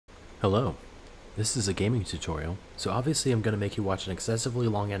Hello, this is a gaming tutorial, so obviously I'm going to make you watch an excessively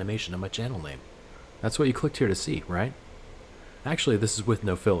long animation of my channel name. That's what you clicked here to see, right? Actually, this is with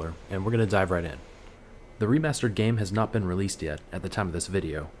no filler, and we're going to dive right in. The remastered game has not been released yet at the time of this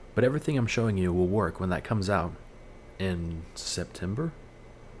video, but everything I'm showing you will work when that comes out in September?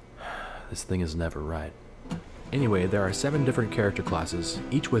 This thing is never right. Anyway, there are 7 different character classes,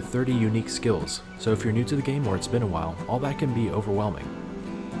 each with 30 unique skills, so if you're new to the game or it's been a while, all that can be overwhelming.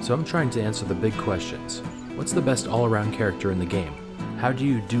 So I'm trying to answer the big questions. What's the best all-around character in the game? How do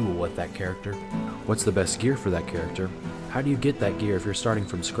you duel with that character? What's the best gear for that character? How do you get that gear if you're starting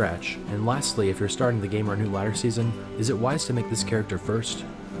from scratch? And lastly, if you're starting the game or a new ladder season, is it wise to make this character first?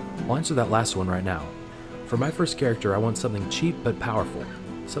 I'll answer that last one right now. For my first character, I want something cheap but powerful.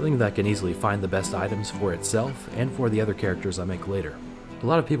 Something that can easily find the best items for itself and for the other characters I make later. A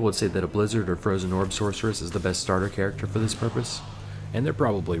lot of people would say that a Blizzard or Frozen Orb Sorceress is the best starter character for this purpose, and they're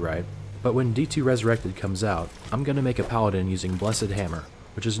probably right. But when D2 Resurrected comes out, I'm going to make a Paladin using Blessed Hammer,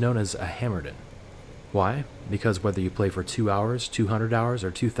 which is known as a Hammerdin. Why? Because whether you play for 2 hours, 200 hours,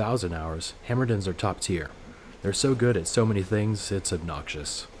 or 2,000 hours, Hammerdins are top tier. They're so good at so many things, it's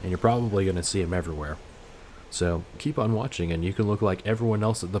obnoxious, and you're probably going to see them everywhere. So keep on watching and you can look like everyone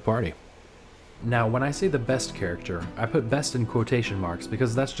else at the party. Now, when I say the best character, I put best in quotation marks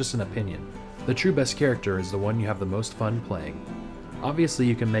because that's just an opinion. The true best character is the one you have the most fun playing. Obviously,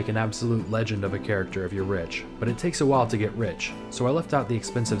 you can make an absolute legend of a character if you're rich, but it takes a while to get rich, so I left out the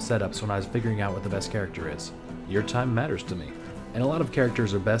expensive setups when I was figuring out what the best character is. Your time matters to me. And a lot of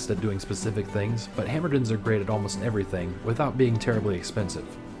characters are best at doing specific things, but Hammerdins are great at almost everything without being terribly expensive.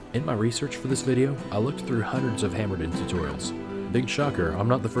 In my research for this video, I looked through hundreds of Hammerdin tutorials. Big shocker, I'm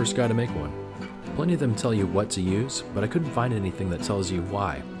not the first guy to make one. Plenty of them tell you what to use, but I couldn't find anything that tells you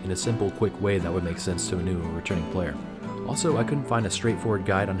why, in a simple, quick way that would make sense to a new or returning player. Also, I couldn't find a straightforward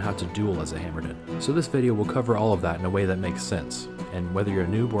guide on how to duel as a Hammerdin, so this video will cover all of that in a way that makes sense, and whether you're a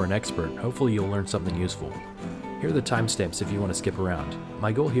noob or an expert, hopefully you'll learn something useful. Here are the timestamps if you want to skip around.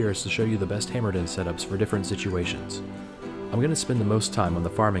 My goal here is to show you the best Hammerdin setups for different situations. I'm going to spend the most time on the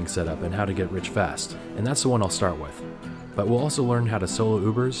farming setup and how to get rich fast, and that's the one I'll start with. But we'll also learn how to solo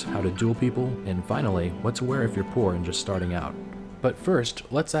Ubers, how to duel people, and finally, what to wear if you're poor and just starting out. But first,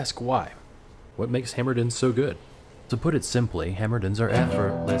 let's ask why. What makes Hammerdins so good? To put it simply, Hammerdins are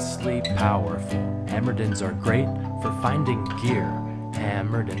effortlessly powerful. Hammerdins are great for finding gear.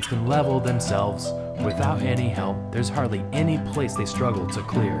 Hammerdins can level themselves without any help. There's hardly any place they struggle to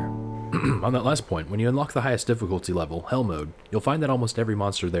clear. On that last point, when you unlock the highest difficulty level, Hell Mode, you'll find that almost every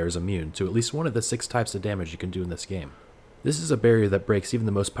monster there is immune to at least one of the 6 types of damage you can do in this game. This is a barrier that breaks even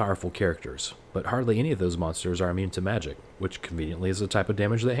the most powerful characters, but hardly any of those monsters are immune to magic, which conveniently is the type of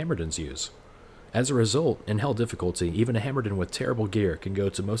damage that Hammerdins use. As a result, in Hell difficulty, even a Hammerdin with terrible gear can go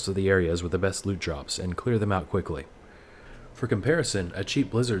to most of the areas with the best loot drops and clear them out quickly. For comparison, a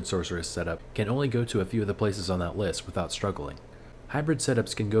cheap Blizzard Sorceress setup can only go to a few of the places on that list without struggling. Hybrid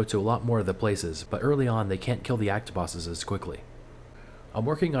setups can go to a lot more of the places, but early on they can't kill the act bosses as quickly. I'm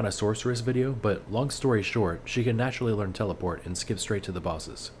working on a Sorceress video, but long story short, she can naturally learn Teleport and skip straight to the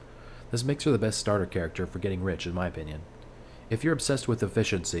bosses. This makes her the best starter character for getting rich in my opinion. If you're obsessed with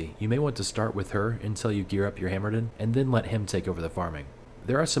efficiency, you may want to start with her until you gear up your Hammerdin, and then let him take over the farming.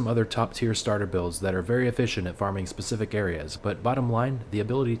 There are some other top tier starter builds that are very efficient at farming specific areas, but bottom line, the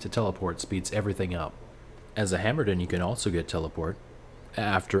ability to teleport speeds everything up. As a Hammerdin, you can also get teleport,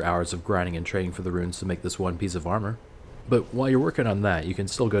 after hours of grinding and trading for the runes to make this one piece of armor. But while you're working on that, you can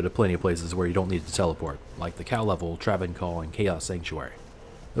still go to plenty of places where you don't need to teleport, like the Cow Level, Travancore, and Chaos Sanctuary.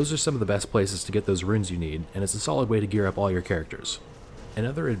 Those are some of the best places to get those runes you need, and it's a solid way to gear up all your characters.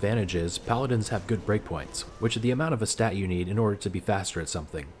 Another advantage is, Paladins have good breakpoints, which are the amount of a stat you need in order to be faster at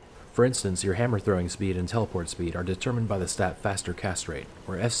something. For instance, your hammer throwing speed and teleport speed are determined by the stat Faster Cast Rate,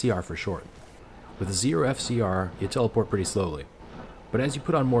 or FCR for short. With 0 FCR, you teleport pretty slowly. But as you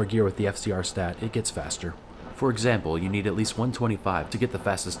put on more gear with the FCR stat, it gets faster. For example, you need at least 125 to get the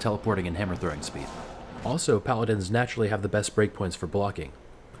fastest teleporting and hammer throwing speed. Also, Paladins naturally have the best breakpoints for blocking.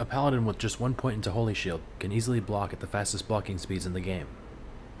 A Paladin with just 1 point into Holy Shield can easily block at the fastest blocking speeds in the game.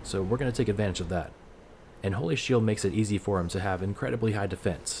 So we're going to take advantage of that. And Holy Shield makes it easy for him to have incredibly high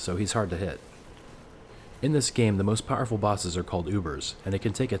defense, so he's hard to hit. In this game, the most powerful bosses are called Ubers, and it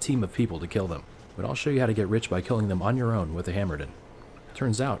can take a team of people to kill them. But I'll show you how to get rich by killing them on your own with a Hammerdin.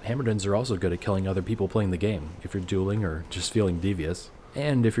 Turns out, Hammerdins are also good at killing other people playing the game, if you're dueling or just feeling devious.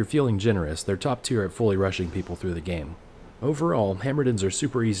 And if you're feeling generous, they're top tier at fully rushing people through the game. Overall, Hammerdins are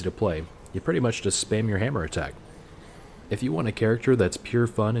super easy to play. You pretty much just spam your hammer attack. If you want a character that's pure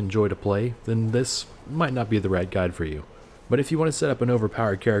fun and joy to play, then this might not be the right guide for you. But if you want to set up an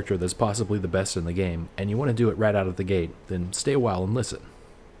overpowered character that's possibly the best in the game, and you want to do it right out of the gate, then stay a while and listen.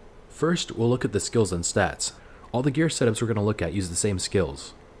 First, we'll look at the skills and stats. All the gear setups we're going to look at use the same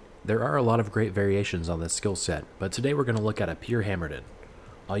skills. There are a lot of great variations on this skill set, but today we're going to look at a pure Hammerdin.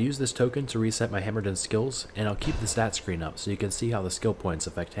 I'll use this token to reset my Hammerdin skills, and I'll keep the stat screen up so you can see how the skill points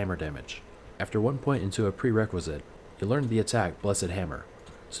affect hammer damage. After 1 point into a prerequisite, you learn the attack Blessed Hammer,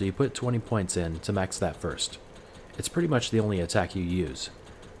 so you put 20 points in to max that first. It's pretty much the only attack you use.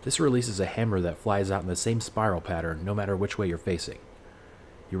 This releases a hammer that flies out in the same spiral pattern no matter which way you're facing.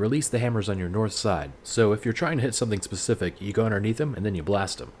 You release the hammers on your north side, so if you're trying to hit something specific, you go underneath them and then you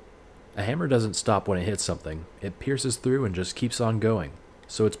blast them. A hammer doesn't stop when it hits something, it pierces through and just keeps on going,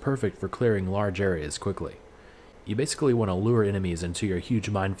 so it's perfect for clearing large areas quickly. You basically want to lure enemies into your huge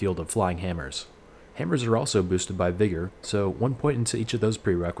minefield of flying hammers. Hammers are also boosted by Vigor, so 1 point into each of those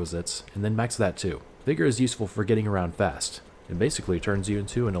prerequisites, and then max that too. Vigor is useful for getting around fast. It basically turns you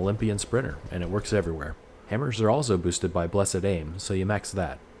into an Olympian sprinter, and it works everywhere. Hammers are also boosted by Blessed Aim, so you max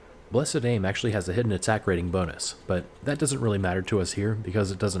that. Blessed Aim actually has a hidden attack rating bonus, but that doesn't really matter to us here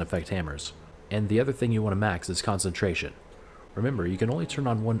because it doesn't affect hammers. And the other thing you want to max is Concentration. Remember, you can only turn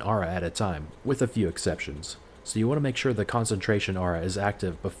on one aura at a time, with a few exceptions. So you want to make sure the Concentration aura is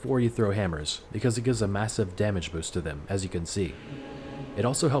active before you throw hammers, because it gives a massive damage boost to them, as you can see. It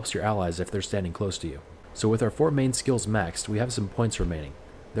also helps your allies if they're standing close to you. So with our 4 main skills maxed, we have some points remaining.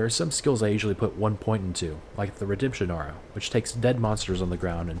 There are some skills I usually put 1 point into, like the Redemption aura, which takes dead monsters on the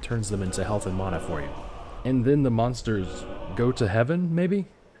ground and turns them into health and mana for you. And then the monsters go to heaven, maybe?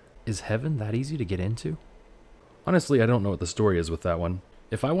 Is heaven that easy to get into? Honestly, I don't know what the story is with that one.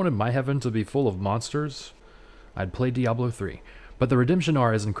 If I wanted my heaven to be full of monsters, I'd play Diablo 3. But the Redemption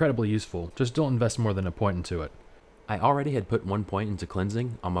aura is incredibly useful, just don't invest more than a point into it. I already had put 1 point into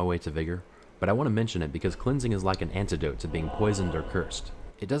Cleansing on my way to Vigor, but I want to mention it because Cleansing is like an antidote to being poisoned or cursed.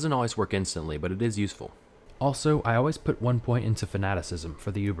 It doesn't always work instantly, but it is useful. Also, I always put 1 point into Fanaticism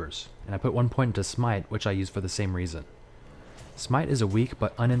for the Ubers, and I put 1 point into Smite, which I use for the same reason. Smite is a weak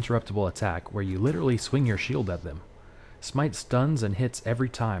but uninterruptible attack where you literally swing your shield at them. Smite stuns and hits every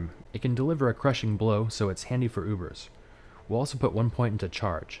time. It can deliver a crushing blow, so it's handy for Ubers. We'll also put 1 point into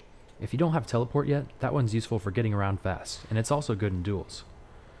Charge. If you don't have Teleport yet, that one's useful for getting around fast, and it's also good in duels.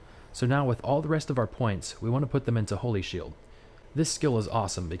 So now with all the rest of our points, we want to put them into Holy Shield. This skill is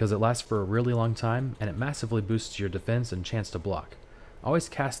awesome because it lasts for a really long time, and it massively boosts your defense and chance to block. Always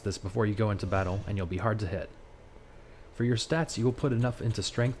cast this before you go into battle, and you'll be hard to hit. For your stats, you will put enough into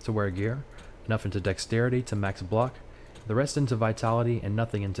Strength to wear gear, enough into Dexterity to max block, the rest into Vitality, and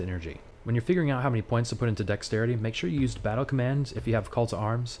nothing into Energy. When you're figuring out how many points to put into Dexterity, make sure you used Battle Commands if you have Call to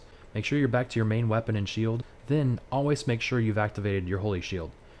Arms, make sure you're back to your main weapon and shield, then always make sure you've activated your Holy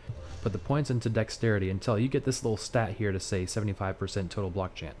Shield. Put the points into Dexterity until you get this little stat here to say 75% total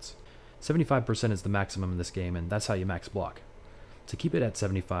block chance. 75% is the maximum in this game, and that's how you max block. To keep it at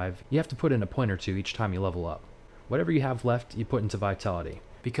 75, you have to put in a point or two each time you level up. Whatever you have left, you put into Vitality.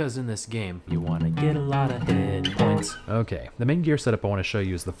 Because in this game, you want to get a lot of hit points. Okay, the main gear setup I want to show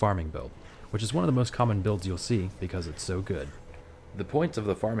you is the farming build, which is one of the most common builds you'll see because it's so good. The point of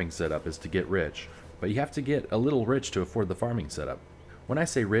the farming setup is to get rich, but you have to get a little rich to afford the farming setup. When I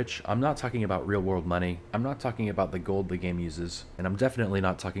say rich, I'm not talking about real world money, I'm not talking about the gold the game uses, and I'm definitely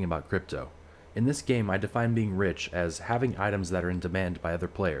not talking about crypto. In this game, I define being rich as having items that are in demand by other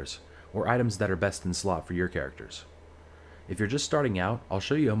players, or items that are best in slot for your characters. If you're just starting out, I'll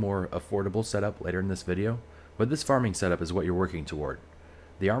show you a more affordable setup later in this video, but this farming setup is what you're working toward.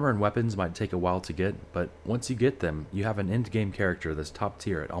 The armor and weapons might take a while to get, but once you get them, you have an endgame character that's top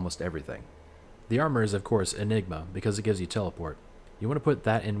tier at almost everything. The armor is of course Enigma, because it gives you teleport. You want to put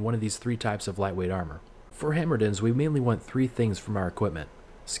that in one of these 3 types of lightweight armor. For Hammerdins, we mainly want 3 things from our equipment: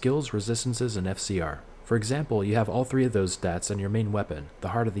 skills, resistances, and FCR. For example, you have all 3 of those stats on your main weapon, the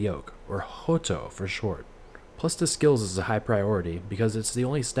Heart of the Oak, or Hoto for short. Plus the skills is a high priority because it's the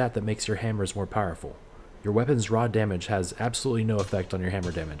only stat that makes your hammers more powerful. Your weapon's raw damage has absolutely no effect on your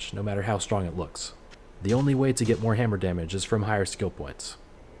hammer damage, no matter how strong it looks. The only way to get more hammer damage is from higher skill points.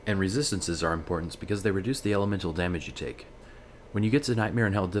 And resistances are important because they reduce the elemental damage you take. When you get to Nightmare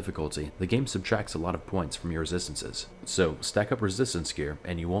in Hell difficulty, the game subtracts a lot of points from your resistances, so stack up resistance gear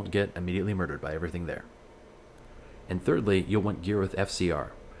and you won't get immediately murdered by everything there. And thirdly, you'll want gear with FCR.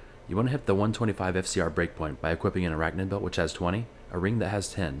 You want to hit the 125 FCR breakpoint by equipping an Arachnid belt which has 20, a ring that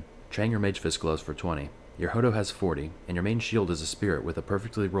has 10, Trang or Mage Fist gloves for 20, your Hodo has 40, and your main shield is a spirit with a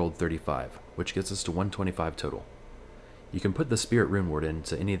perfectly rolled 35, which gets us to 125 total. You can put the Spirit Rune Ward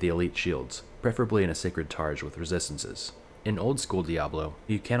into any of the elite shields, preferably in a Sacred Targe with resistances. In old school Diablo,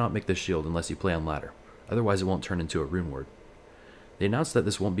 you cannot make this shield unless you play on ladder, otherwise it won't turn into a Rune Ward. They announced that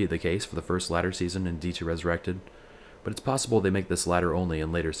this won't be the case for the first ladder season in D2 Resurrected, but it's possible they make this ladder only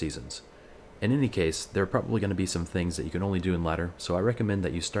in later seasons. In any case, there are probably going to be some things that you can only do in ladder, so I recommend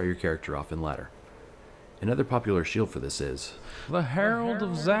that you start your character off in ladder. Another popular shield for this is the Herald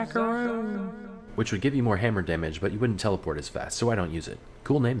of Zakharoon, which would give you more hammer damage, but you wouldn't teleport as fast, so I don't use it.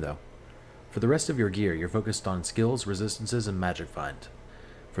 Cool name though. For the rest of your gear, you're focused on skills, resistances, and magic find.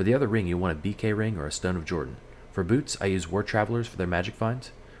 For the other ring, you want a BK ring or a Stone of Jordan. For boots, I use War Travelers for their magic find.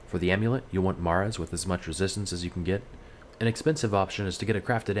 For the amulet, you want Maras with as much resistance as you can get. An expensive option is to get a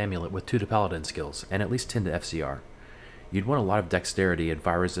crafted amulet with 2 to Paladin skills, and at least 10 to FCR. You'd want a lot of dexterity and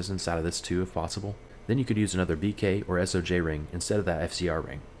fire resistance out of this too if possible. Then you could use another BK or SOJ ring instead of that FCR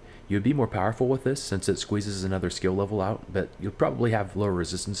ring. You would be more powerful with this since it squeezes another skill level out, but you'll probably have lower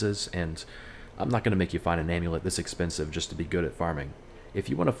resistances, and I'm not going to make you find an amulet this expensive just to be good at farming. If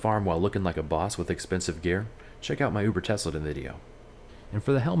you want to farm while looking like a boss with expensive gear, check out my Uber Tesladin video. And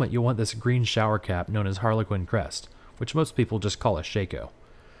for the helmet, you'll want this green shower cap known as Harlequin Crest, which most people just call a Shaco.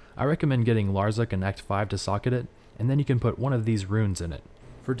 I recommend getting Larzuk in Act 5 to socket it, and then you can put one of these runes in it.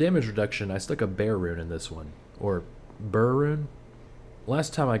 For damage reduction, I stuck a bear rune in this one, or burr rune?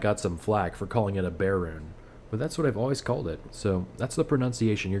 Last time I got some flack for calling it a bear rune, but that's what I've always called it, so that's the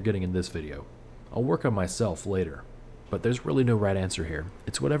pronunciation you're getting in this video. I'll work on myself later, but there's really no right answer here.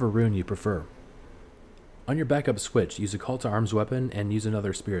 It's whatever rune you prefer. On your backup switch, use a call to arms weapon and use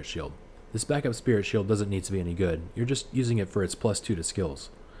another spirit shield. This backup spirit shield doesn't need to be any good, you're just using it for its +2 to skills.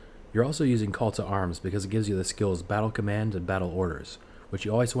 You're also using call to arms because it gives you the skills battle command and battle orders, which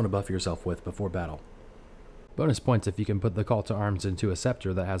you always want to buff yourself with before battle. Bonus points if you can put the call to arms into a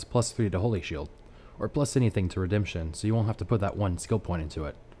scepter that has +3 to holy shield, or plus anything to redemption, so you won't have to put that one skill point into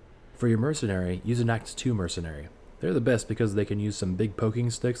it. For your mercenary, use an Act 2 mercenary. They're the best because they can use some big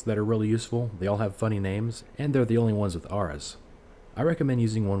poking sticks that are really useful, they all have funny names, and they're the only ones with auras. I recommend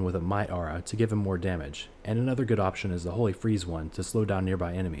using one with a Might aura to give him more damage, and another good option is the Holy Freeze one to slow down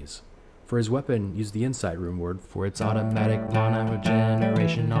nearby enemies. For his weapon, use the Insight rune word for its automatic mana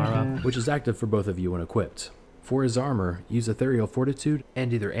regeneration aura, which is active for both of you when equipped. For his armor, use Ethereal Fortitude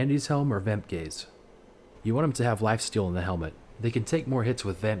and either Andy's Helm or Vamp Gaze. You want him to have lifesteal in the helmet. They can take more hits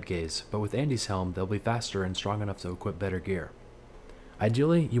with Vamp Gaze, but with Andy's Helm, they'll be faster and strong enough to equip better gear.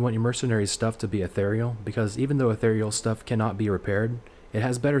 Ideally, you want your mercenary's stuff to be ethereal, because even though ethereal stuff cannot be repaired, it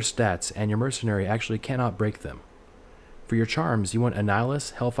has better stats, and your mercenary actually cannot break them. For your charms, you want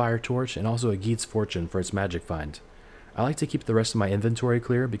Annihilus, Hellfire Torch, and also a Geet's Fortune for its magic find. I like to keep the rest of my inventory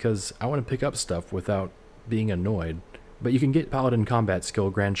clear because I want to pick up stuff without being annoyed, but you can get Paladin Combat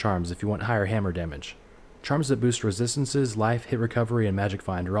Skill Grand Charms if you want higher hammer damage. Charms that boost resistances, life, hit recovery, and magic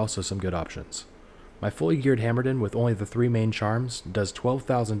find are also some good options. My fully geared Hammerdin with only the 3 main charms does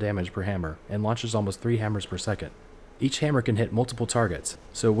 12,000 damage per hammer and launches almost 3 hammers per second. Each hammer can hit multiple targets,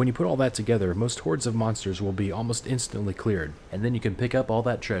 so when you put all that together, most hordes of monsters will be almost instantly cleared, and then you can pick up all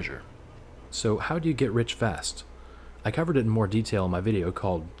that treasure. So how do you get rich fast? I covered it in more detail in my video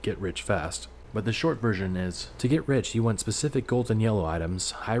called Get Rich Fast, but the short version is, to get rich you want specific gold and yellow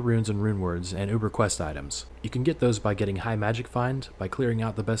items, high runes and rune words, and uber quest items. You can get those by getting high magic find, by clearing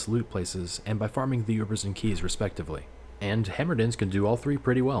out the best loot places, and by farming the ubers and keys respectively. And Hammerdins can do all 3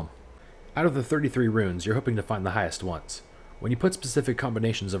 pretty well. Out of the 33 runes, you're hoping to find the highest ones. When you put specific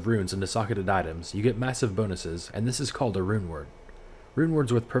combinations of runes into socketed items, you get massive bonuses, and this is called a rune word. Rune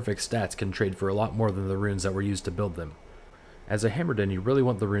words with perfect stats can trade for a lot more than the runes that were used to build them. As a Hammerdin, you really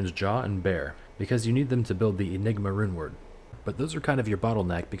want the runes Jaw and Bear, because you need them to build the Enigma rune word. But those are kind of your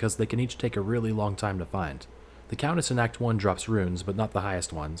bottleneck because they can each take a really long time to find. The Countess in Act 1 drops runes, but not the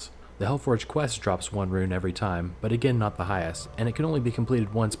highest ones. The Hellforge quest drops 1 rune every time, but again not the highest, and it can only be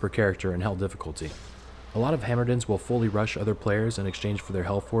completed once per character in Hell difficulty. A lot of Hammerdins will fully rush other players in exchange for their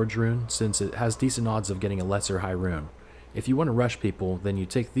Hellforge rune, since it has decent odds of getting a lesser high rune. If you want to rush people, then you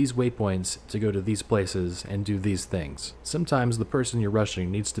take these waypoints to go to these places and do these things. Sometimes the person you're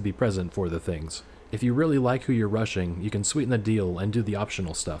rushing needs to be present for the things. If you really like who you're rushing, you can sweeten the deal and do the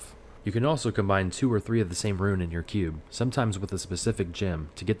optional stuff. You can also combine 2 or 3 of the same rune in your cube, sometimes with a specific gem,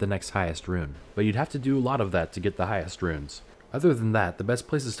 to get the next highest rune. But you'd have to do a lot of that to get the highest runes. Other than that, the best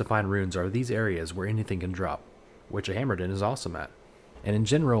places to find runes are these areas where anything can drop, which a Hammerdin is awesome at. And in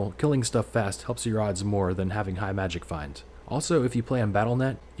general, killing stuff fast helps your odds more than having high magic find. Also, if you play on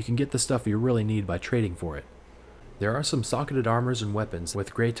Battle.net, you can get the stuff you really need by trading for it. There are some socketed armors and weapons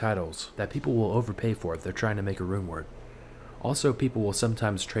with great titles that people will overpay for if they're trying to make a rune word. Also, people will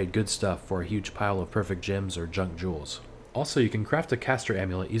sometimes trade good stuff for a huge pile of perfect gems or junk jewels. Also, you can craft a caster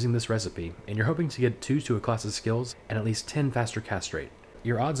amulet using this recipe, and you're hoping to get 2 to a class's skills and at least 10 faster cast rate.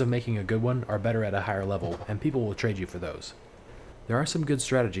 Your odds of making a good one are better at a higher level, and people will trade you for those. There are some good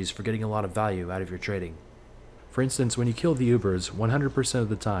strategies for getting a lot of value out of your trading. For instance, when you kill the Ubers, 100% of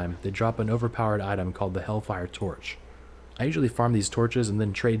the time, they drop an overpowered item called the Hellfire Torch. I usually farm these torches and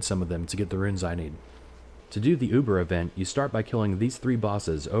then trade some of them to get the runes I need. To do the Uber event, you start by killing these 3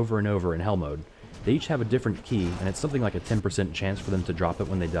 bosses over and over in Hell mode. They each have a different key, and it's something like a 10% chance for them to drop it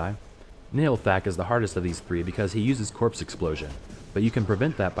when they die. Nailthak is the hardest of these 3 because he uses Corpse Explosion, but you can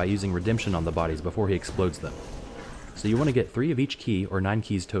prevent that by using Redemption on the bodies before he explodes them. So you want to get 3 of each key, or 9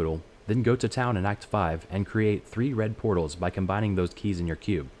 keys total, then go to town in Act 5 and create 3 red portals by combining those keys in your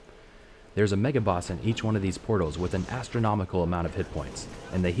cube. There's a mega boss in each one of these portals with an astronomical amount of hit points,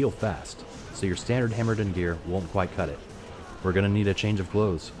 and they heal fast, so your standard Hammerdin gear won't quite cut it. We're going to need a change of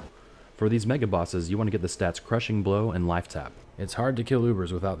clothes. For these mega bosses, you want to get the stats Crushing Blow and Life Tap. It's hard to kill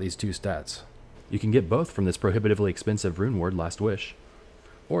Ubers without these 2 stats. You can get both from this prohibitively expensive rune word Last Wish,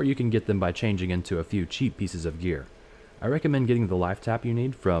 or you can get them by changing into a few cheap pieces of gear. I recommend getting the Life Tap you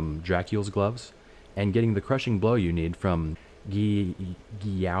need from Dracule's gloves, and getting the Crushing Blow you need from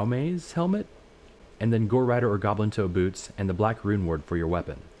Guillaume's helmet, and then Gore Rider or Goblin Toe boots and the black rune word for your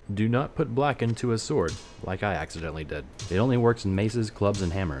weapon. Do not put black into a sword, like I accidentally did. It only works in maces, clubs,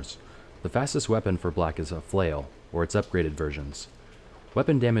 and hammers. The fastest weapon for black is a flail, or its upgraded versions.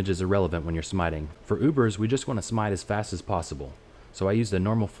 Weapon damage is irrelevant when you're smiting. For Ubers, we just want to smite as fast as possible, so I used a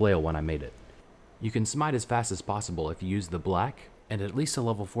normal flail when I made it. You can smite as fast as possible if you use the black, and at least a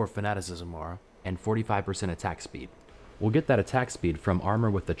level 4 Fanaticism aura, and 45% attack speed. We'll get that attack speed from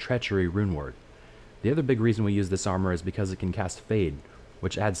armor with the Treachery rune word. The other big reason we use this armor is because it can cast Fade,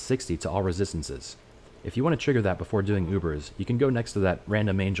 which adds 60 to all resistances. If you want to trigger that before doing Ubers, you can go next to that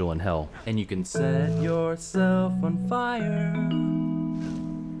random angel in hell, and you can set yourself on fire.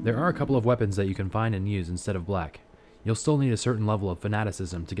 There are a couple of weapons that you can find and use instead of black. You'll still need a certain level of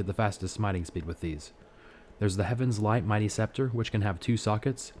Fanaticism to get the fastest smiting speed with these. There's the Heaven's Light Mighty Scepter, which can have 2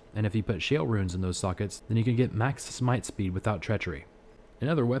 sockets, and if you put Shale runes in those sockets, then you can get max smite speed without treachery.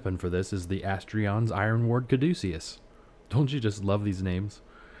 Another weapon for this is the Astrion's Iron Ward Caduceus. Don't you just love these names?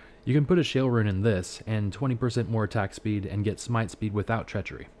 You can put a Shale rune in this, and 20% more attack speed, and get smite speed without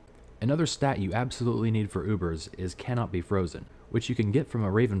treachery. Another stat you absolutely need for Ubers is Cannot Be Frozen, which you can get from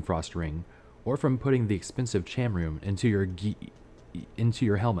a Ravenfrost ring, or from putting the expensive Cham rune into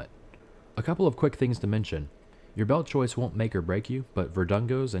your helmet. A couple of quick things to mention. Your belt choice won't make or break you, but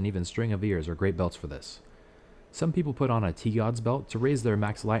Verdungos and even String of Ears are great belts for this. Some people put on a T-Gods belt to raise their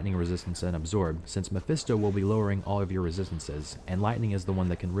max lightning resistance and absorb, since Mephisto will be lowering all of your resistances, and lightning is the one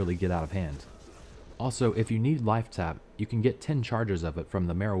that can really get out of hand. Also, if you need Life Tap, you can get 10 charges of it from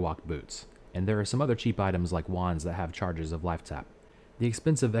the Marowak boots, and there are some other cheap items like wands that have charges of Life Tap. The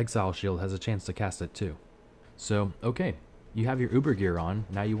expensive Exile Shield has a chance to cast it too. So, okay, you have your Uber gear on,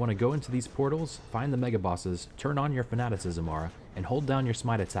 now you want to go into these portals, find the mega bosses, turn on your Fanaticism aura, and hold down your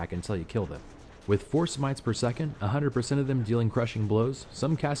smite attack until you kill them. With 4 smites per second, 100% of them dealing crushing blows,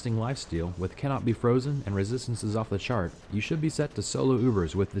 some casting lifesteal, with Cannot Be Frozen and resistances off the chart, you should be set to solo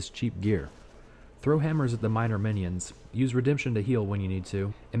Ubers with this cheap gear. Throw hammers at the minor minions, use Redemption to heal when you need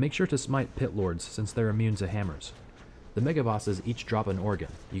to, and make sure to smite Pit Lords since they're immune to hammers. The mega bosses each drop an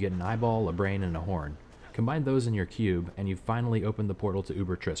organ. You get an eyeball, a brain, and a horn. Combine those in your cube, and you've finally opened the portal to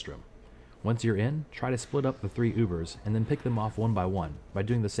Uber Tristram. Once you're in, try to split up the 3 Ubers, and then pick them off one by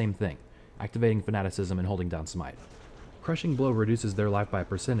doing the same thing, activating Fanaticism and holding down Smite. Crushing Blow reduces their life by a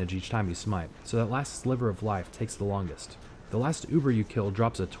percentage each time you smite, so that last sliver of life takes the longest. The last Uber you kill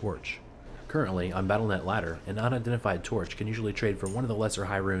drops a torch. Currently, on Battle.net Ladder, an unidentified torch can usually trade for one of the lesser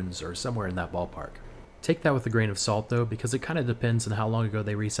high runes or somewhere in that ballpark. Take that with a grain of salt though, because it kinda depends on how long ago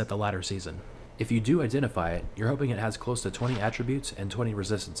they reset the ladder season. If you do identify it, you're hoping it has close to 20 attributes and 20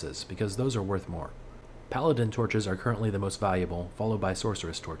 resistances, because those are worth more. Paladin torches are currently the most valuable, followed by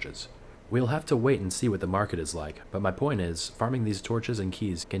Sorceress torches. We'll have to wait and see what the market is like, but my point is, farming these torches and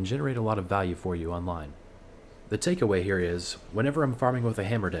keys can generate a lot of value for you online. The takeaway here is, whenever I'm farming with a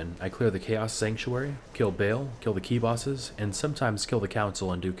Hammerdin, I clear the Chaos Sanctuary, kill Baal, kill the key bosses, and sometimes kill the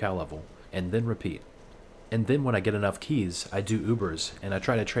Council and do cow level, and then repeat. And then when I get enough keys, I do Ubers, and I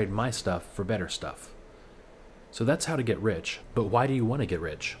try to trade my stuff for better stuff. So that's how to get rich, but why do you want to get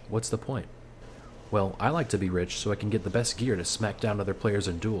rich? What's the point? Well, I like to be rich so I can get the best gear to smack down other players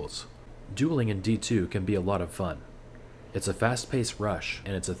in duels. Dueling in D2 can be a lot of fun. It's a fast-paced rush,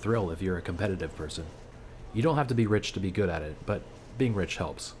 and it's a thrill if you're a competitive person. You don't have to be rich to be good at it, but being rich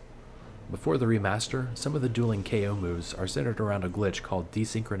helps. Before the remaster, some of the dueling KO moves are centered around a glitch called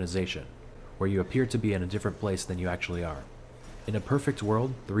desynchronization, where you appear to be in a different place than you actually are. In a perfect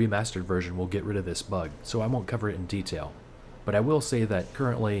world, the remastered version will get rid of this bug, so I won't cover it in detail. But I will say that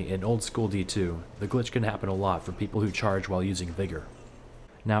currently in old school D2, the glitch can happen a lot for people who charge while using Vigor.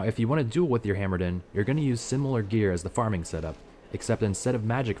 Now, if you want to duel with your Hammerdin, you're going to use similar gear as the farming setup, except instead of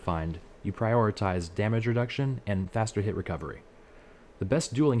Magic Find, you prioritize damage reduction and faster hit recovery. The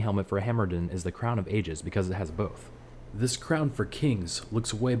best dueling helmet for a Hammerdin is the Crown of Ages because it has both. This crown for kings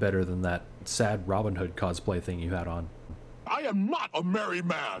looks way better than that sad Robin Hood cosplay thing you had on. I am not a merry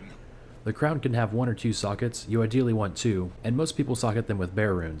man! The crown can have 1 or 2 sockets, you ideally want 2, and most people socket them with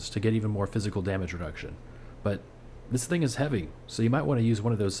bear runes to get even more physical damage reduction. But this thing is heavy, so you might want to use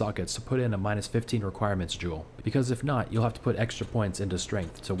one of those sockets to put in a -15 requirements jewel, because if not, you'll have to put extra points into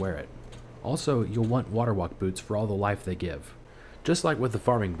strength to wear it. Also, you'll want waterwalk boots for all the life they give. Just like with the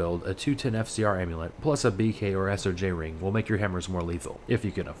farming build, a 210 FCR amulet plus a BK or SOJ ring will make your hammers more lethal, if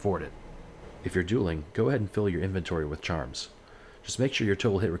you can afford it. If you're dueling, go ahead and fill your inventory with charms. Just make sure your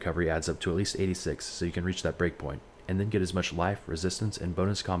total hit recovery adds up to at least 86 so you can reach that breakpoint, and then get as much life, resistance, and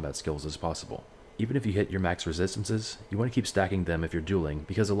bonus combat skills as possible. Even if you hit your max resistances, you want to keep stacking them if you're dueling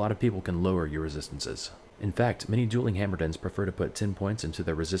because a lot of people can lower your resistances. In fact, many dueling Hammerdins prefer to put 10 points into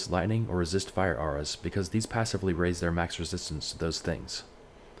their resist lightning or resist fire auras because these passively raise their max resistance to those things.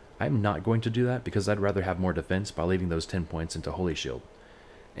 I'm not going to do that because I'd rather have more defense by leaving those 10 points into Holy Shield.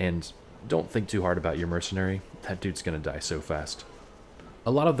 And don't think too hard about your mercenary, that dude's gonna die so fast. A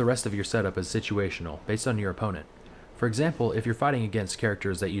lot of the rest of your setup is situational, based on your opponent. For example, if you're fighting against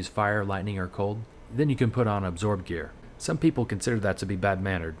characters that use fire, lightning, or cold, then you can put on absorb gear. Some people consider that to be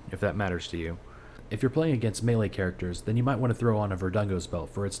bad-mannered, if that matters to you. If you're playing against melee characters, then you might want to throw on a Verdungo's belt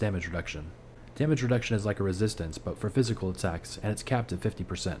for its damage reduction. Damage reduction is like a resistance, but for physical attacks, and it's capped at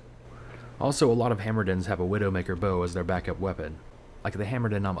 50%. Also, a lot of Hammerdins have a Widowmaker bow as their backup weapon, like the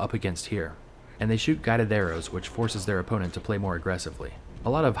Hammerdin I'm up against here, and they shoot guided arrows, which forces their opponent to play more aggressively. A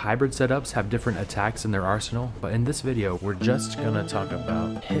lot of hybrid setups have different attacks in their arsenal, but in this video, we're just gonna talk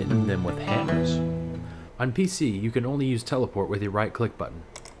about hitting them with hammers. On PC, you can only use teleport with your right click button.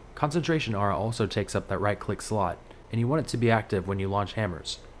 Concentration aura also takes up that right click slot, and you want it to be active when you launch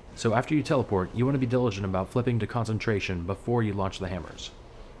hammers. So after you teleport, you want to be diligent about flipping to concentration before you launch the hammers.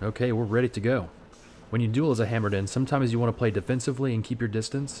 Okay, we're ready to go. When you duel as a Hammerdin, sometimes you want to play defensively and keep your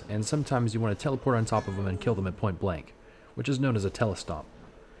distance, and sometimes you want to teleport on top of them and kill them at point blank, which is known as a Tele-stomp.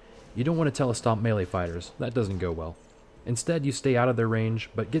 You don't want to Tele-stomp melee fighters, that doesn't go well. Instead, you stay out of their range,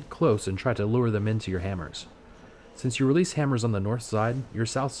 but get close and try to lure them into your hammers. Since you release hammers on the north side, your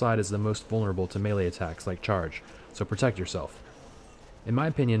south side is the most vulnerable to melee attacks like charge, so protect yourself. In my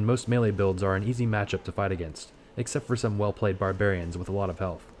opinion, most melee builds are an easy matchup to fight against, except for some well-played barbarians with a lot of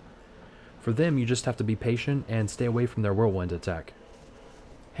health. For them, you just have to be patient and stay away from their whirlwind attack.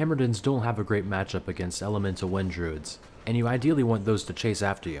 Hammerdins don't have a great matchup against elemental wind druids, and you ideally want those to chase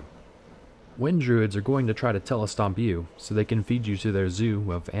after you. Wind druids are going to try to Tele-stomp you, so they can feed you to their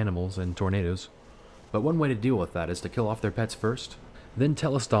zoo of animals and tornadoes. But one way to deal with that is to kill off their pets first, then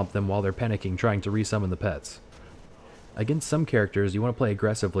Tele-stomp them while they're panicking trying to resummon the pets. Against some characters, you want to play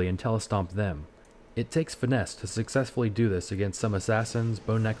aggressively and Tele-stomp them. It takes finesse to successfully do this against some assassins,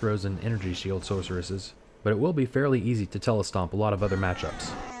 bone necros, and energy shield sorceresses, but it will be fairly easy to Tele-stomp a lot of other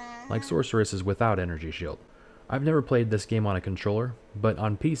matchups, like sorceresses without energy shield. I've never played this game on a controller, but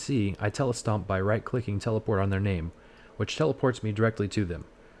on PC, I Tele-stomp by right-clicking teleport on their name, which teleports me directly to them.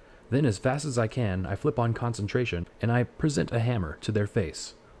 Then as fast as I can, I flip on concentration, and I present a hammer to their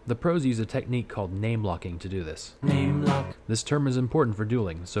face. The pros use a technique called name locking to do this. Name lock. This term is important for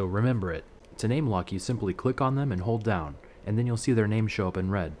dueling, so remember it. To name lock, you simply click on them and hold down, and then you'll see their name show up in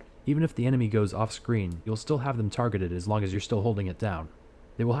red. Even if the enemy goes off screen, you'll still have them targeted as long as you're still holding it down.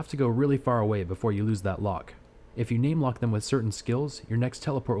 They will have to go really far away before you lose that lock. If you name lock them with certain skills, your next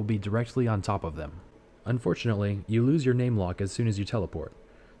teleport will be directly on top of them. Unfortunately, you lose your name lock as soon as you teleport,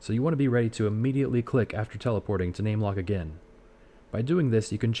 so you want to be ready to immediately click after teleporting to name lock again. By doing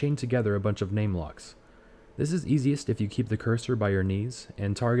this, you can chain together a bunch of name locks. This is easiest if you keep the cursor by your knees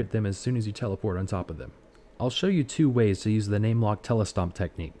and target them as soon as you teleport on top of them. I'll show you 2 ways to use the name lock Tele-stomp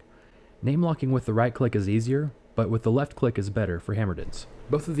technique. Name locking with the right click is easier, but with the left click is better for Hammerdins.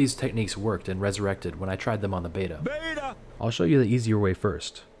 Both of these techniques worked in Resurrected when I tried them on the beta. I'll show you the easier way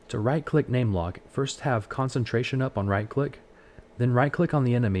first. To right click name lock, first have concentration up on right click, then right click on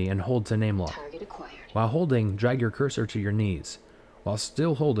the enemy and hold to name lock. While holding, drag your cursor to your knees. While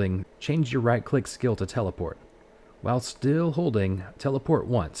still holding, change your right click skill to teleport. While still holding, teleport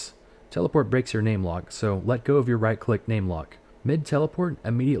once. Teleport breaks your name lock, so let go of your right click name lock. Mid teleport,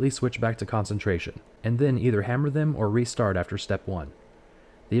 immediately switch back to concentration, and then either hammer them or restart after step 1.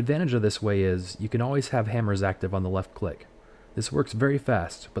 The advantage of this way is, you can always have hammers active on the left click. This works very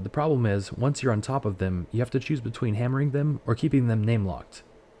fast, but the problem is, once you're on top of them, you have to choose between hammering them or keeping them name-locked.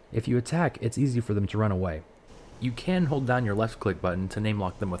 If you attack, it's easy for them to run away. You can hold down your left-click button to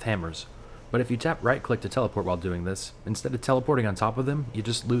name-lock them with hammers, but if you tap right-click to teleport while doing this, instead of teleporting on top of them, you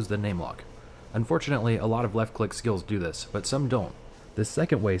just lose the name-lock. Unfortunately, a lot of left-click skills do this, but some don't. This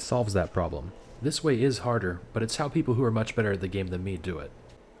second way solves that problem. This way is harder, but it's how people who are much better at the game than me do it.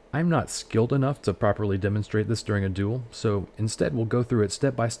 I'm not skilled enough to properly demonstrate this during a duel, so instead we'll go through it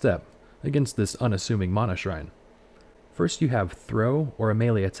step by step against this unassuming mana shrine. First you have throw or a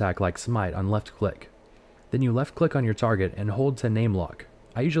melee attack like smite on left click. Then you left click on your target and hold to name lock.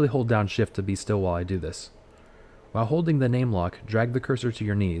 I usually hold down shift to be still while I do this. While holding the name lock, drag the cursor to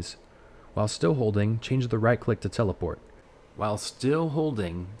your knees. While still holding, change the right click to teleport. While still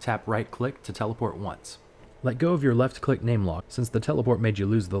holding, tap right click to teleport once. Let go of your left click name lock since the teleport made you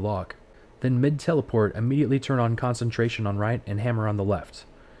lose the lock. Then mid teleport, immediately turn on concentration on right and hammer on the left.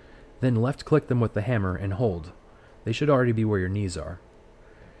 Then left click them with the hammer and hold. They should already be where your knees are.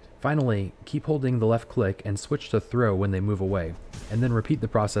 Finally, keep holding the left click and switch to throw when they move away, and then repeat the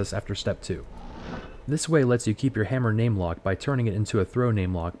process after step 2. This way lets you keep your hammer name lock by turning it into a throw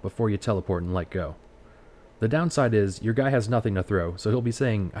name lock before you teleport and let go. The downside is, your guy has nothing to throw, so he'll be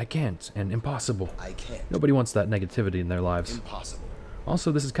saying, I can't, and impossible. I can't. Nobody wants that negativity in their lives. Impossible.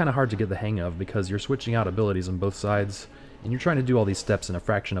 Also, this is kind of hard to get the hang of because you're switching out abilities on both sides, and you're trying to do all these steps in a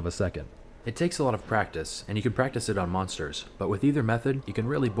fraction of a second. It takes a lot of practice, and you can practice it on monsters, but with either method, you can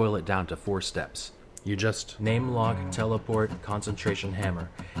really boil it down to 4 steps. You just name lock, teleport, concentration hammer.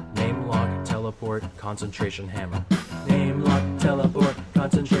 Name lock, teleport, concentration hammer. Name lock, teleport,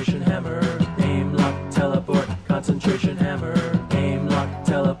 concentration hammer. Name lock, teleport, concentration hammer. Name lock,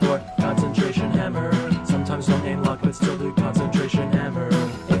 teleport, concentration hammer. Sometimes don't name lock, but still do concentration hammer.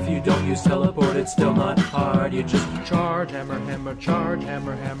 If you don't use teleport, it's still not hard. You just charge, hammer, hammer, charge,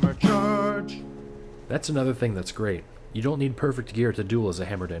 hammer, hammer, charge. That's another thing that's great. You don't need perfect gear to duel as a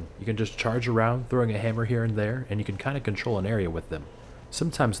Hammerdin. You can just charge around, throwing a hammer here and there, and you can kind of control an area with them.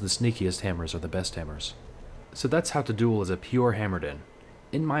 Sometimes the sneakiest hammers are the best hammers. So that's how to duel as a pure Hammerdin.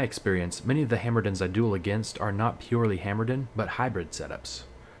 In my experience, many of the Hammerdins I duel against are not purely Hammerdin, but hybrid setups.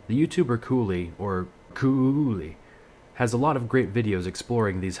 The YouTuber Cooley has a lot of great videos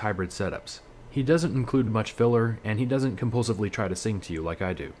exploring these hybrid setups. He doesn't include much filler, and he doesn't compulsively try to sing to you like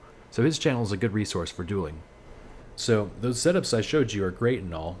I do, so his channel is a good resource for dueling. So, those setups I showed you are great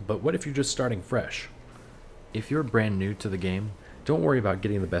and all, but what if you're just starting fresh? If you're brand new to the game, don't worry about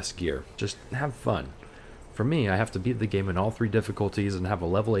getting the best gear, just have fun. For me, I have to beat the game in all 3 difficulties and have a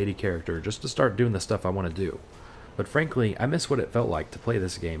level 80 character just to start doing the stuff I want to do. But frankly, I miss what it felt like to play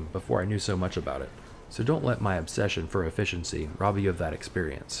this game before I knew so much about it, so don't let my obsession for efficiency rob you of that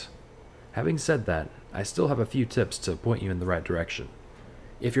experience. Having said that, I still have a few tips to point you in the right direction.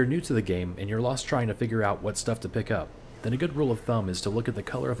 If you're new to the game and you're lost trying to figure out what stuff to pick up, then a good rule of thumb is to look at the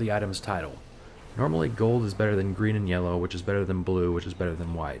color of the item's title. Normally gold is better than green and yellow, which is better than blue, which is better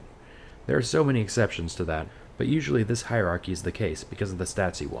than white. There are so many exceptions to that, but usually this hierarchy is the case because of the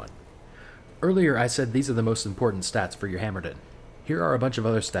stats you want. Earlier I said these are the most important stats for your Hammerdin. Here are a bunch of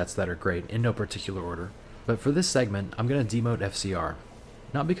other stats that are great, in no particular order, but for this segment I'm going to demote FCR.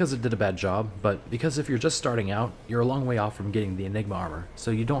 Not because it did a bad job, but because if you're just starting out, you're a long way off from getting the Enigma armor, so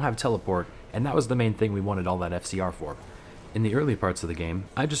you don't have teleport, and that was the main thing we wanted all that FCR for. In the early parts of the game,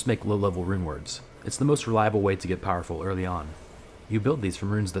 I just make low-level rune words. It's the most reliable way to get powerful early on. You build these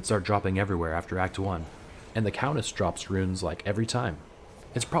from runes that start dropping everywhere after Act 1, and the Countess drops runes like every time.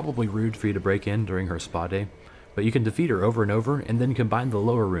 It's probably rude for you to break in during her spa day, but you can defeat her over and over and then combine the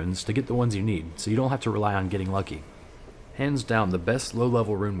lower runes to get the ones you need, so you don't have to rely on getting lucky. Hands down, the best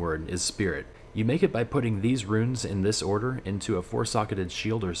low-level rune word is Spirit. You make it by putting these runes in this order into a 4-socketed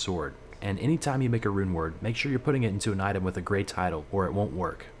shield or sword, and anytime you make a rune word, make sure you're putting it into an item with a gray title, or it won't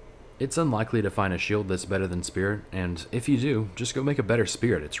work. It's unlikely to find a shield that's better than Spirit, and if you do, just go make a better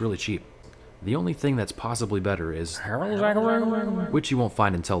Spirit, it's really cheap. The only thing that's possibly better is which you won't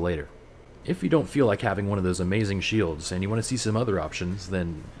find until later. If you don't feel like having one of those amazing shields, and you want to see some other options,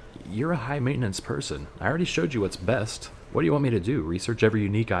 then you're a high-maintenance person. I already showed you what's best. What do you want me to do? Research every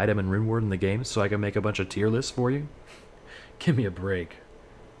unique item and rune word in the game so I can make a bunch of tier lists for you? Give me a break.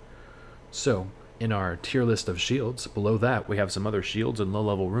 So, in our tier list of shields, below that we have some other shields and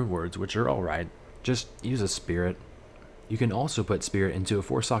low-level rune words, which are alright. Just use a Spirit. You can also put Spirit into a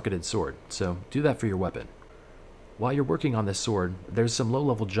 4-socketed sword, so do that for your weapon. While you're working on this sword, there's some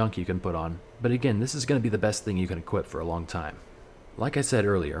low-level junk you can put on, but again, this is going to be the best thing you can equip for a long time. Like I said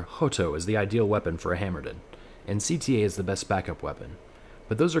earlier, Hoto is the ideal weapon for a Hammerdin, and CTA is the best backup weapon,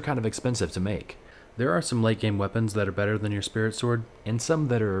 but those are kind of expensive to make. There are some late game weapons that are better than your Spirit Sword, and some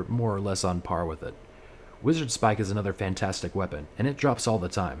that are more or less on par with it. Wizard Spike is another fantastic weapon, and it drops all the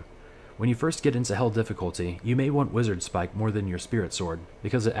time. When you first get into Hell difficulty, you may want Wizard Spike more than your Spirit Sword,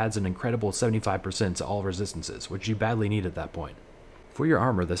 because it adds an incredible 75% to all resistances, which you badly need at that point. For your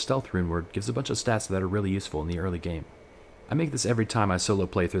armor, the Stealth Rune Word gives a bunch of stats that are really useful in the early game. I make this every time I solo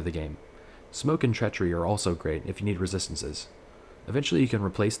play through the game. Smoke and Treachery are also great if you need resistances. Eventually you can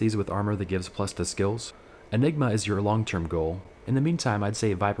replace these with armor that gives plus to skills. Enigma is your long-term goal. In the meantime, I'd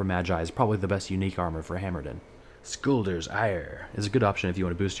say Viper Magi is probably the best unique armor for Hammerdin. Skulder's Ire is a good option if you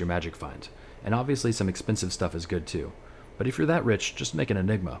want to boost your magic find, and obviously some expensive stuff is good too. But if you're that rich, just make an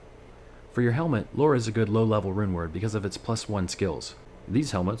Enigma. For your helmet, Lore is a good low-level rune word because of its +1 skills.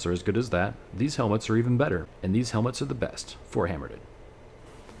 These helmets are as good as that, these helmets are even better, and these helmets are the best for Hammerdin.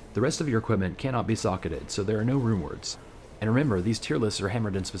 The rest of your equipment cannot be socketed, so there are no rune words. And remember, these tier lists are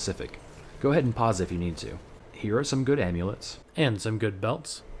Hammerdin specific. Go ahead and pause if you need to. Here are some good amulets, And some good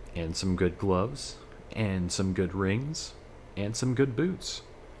belts. and some good gloves, and some good rings, and some good boots.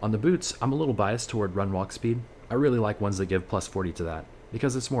 On the boots, I'm a little biased toward run walk speed. I really like ones that give +40 to that,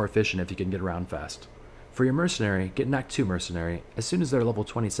 because it's more efficient if you can get around fast. For your mercenary, get an Act 2 mercenary. As soon as they're level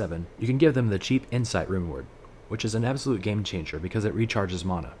 27, you can give them the cheap Insight rune word, which is an absolute game changer because it recharges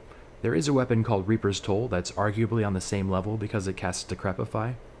mana. There is a weapon called Reaper's Toll that's arguably on the same level because it casts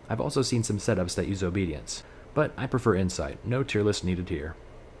Decrepify. I've also seen some setups that use Obedience, but I prefer Insight, no tier list needed here.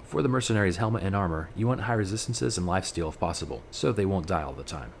 For the mercenary's helmet and armor, you want high resistances and lifesteal if possible, so they won't die all the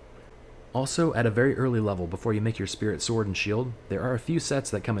time. Also, at a very early level before you make your Spirit Sword and Shield, there are a few sets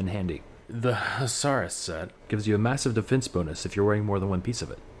that come in handy. The Husaris set. Gives you a massive defense bonus if you're wearing more than one piece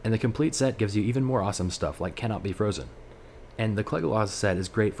of it, and the complete set gives you even more awesome stuff like Cannot Be Frozen. And the Clegolaz set is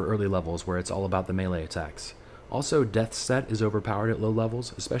great for early levels where it's all about the melee attacks. Also, Death's set is overpowered at low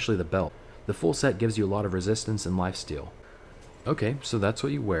levels, especially the belt. The full set gives you a lot of resistance and lifesteal. Okay, so that's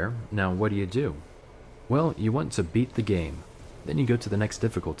what you wear. Now what do? Well, you want to beat the game. Then you go to the next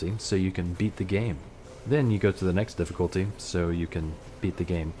difficulty so you can beat the game. Then you go to the next difficulty so you can beat the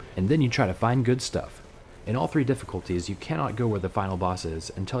game. And then you try to find good stuff. In all 3 difficulties, you cannot go where the final boss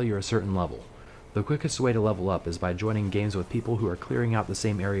is until you're a certain level. The quickest way to level up is by joining games with people who are clearing out the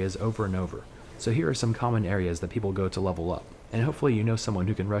same areas over and over. So here are some common areas that people go to level up, and hopefully you know someone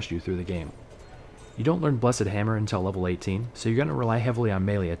who can rush you through the game. You don't learn Blessed Hammer until level 18, so you're going to rely heavily on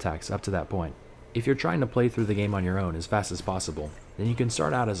melee attacks up to that point. If you're trying to play through the game on your own as fast as possible, then you can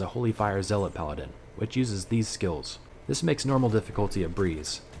start out as a Holy Fire Zealot Paladin, which uses these skills. This makes normal difficulty a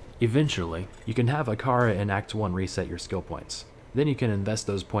breeze. Eventually, you can have Akara in Act 1 reset your skill points. Then you can invest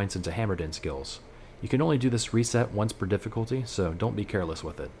those points into Hammerdin skills. You can only do this reset once per difficulty, so don't be careless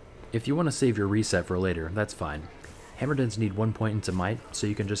with it. If you want to save your reset for later, that's fine. Hammerdins need 1 point into Might, so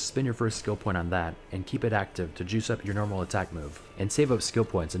you can just spend your first skill point on that, and keep it active to juice up your normal attack move, and save up skill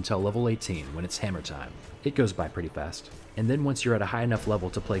points until level 18 when it's hammer time. It goes by pretty fast. And then once you're at a high enough level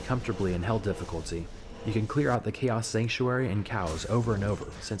to play comfortably in Hell difficulty, you can clear out the Chaos Sanctuary and Cows over and over,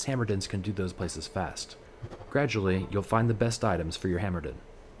 since Hammerdins can do those places fast. Gradually, you'll find the best items for your Hammerdin.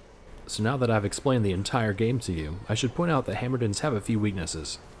 So now that I've explained the entire game to you, I should point out that Hammerdins have a few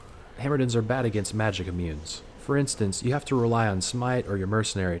weaknesses. Hammerdins are bad against magic immunes. For instance, you have to rely on Smite or your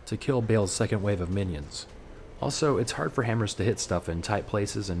Mercenary to kill Bale's second wave of minions. Also, it's hard for hammers to hit stuff in tight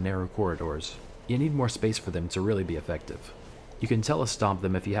places and narrow corridors. You need more space for them to really be effective. You can Tele-stomp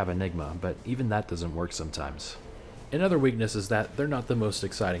them if you have Enigma, but even that doesn't work sometimes. Another weakness is that they're not the most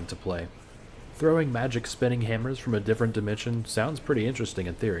exciting to play. Throwing magic spinning hammers from a different dimension sounds pretty interesting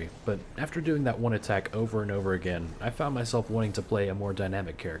in theory, but after doing that one attack over and over again, I found myself wanting to play a more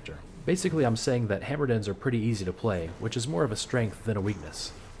dynamic character. Basically, I'm saying that Hammerdins are pretty easy to play, which is more of a strength than a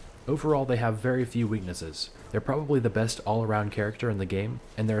weakness. Overall, they have very few weaknesses. They're probably the best all-around character in the game,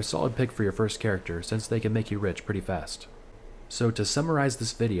 and they're a solid pick for your first character since they can make you rich pretty fast. So to summarize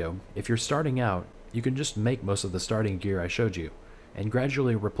this video, if you're starting out, you can just make most of the starting gear I showed you, and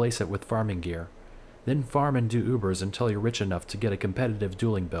gradually replace it with farming gear. Then farm and do Ubers until you're rich enough to get a competitive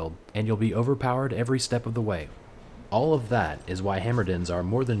dueling build, and you'll be overpowered every step of the way. All of that is why Hammerdins are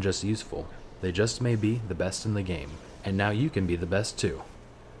more than just useful, they just may be the best in the game, and now you can be the best too.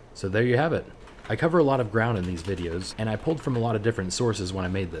 So there you have it. I cover a lot of ground in these videos, and I pulled from a lot of different sources when I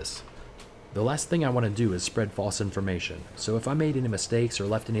made this. The last thing I want to do is spread false information, so if I made any mistakes or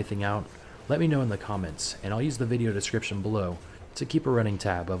left anything out, let me know in the comments, and I'll use the video description below to keep a running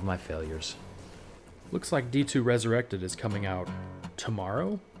tab of my failures. Looks like D2 Resurrected is coming out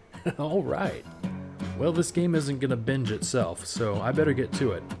tomorrow? Alright. Well, this game isn't gonna binge itself, so I better get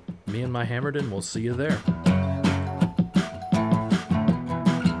to it. Me and my Hammerdin will see you there.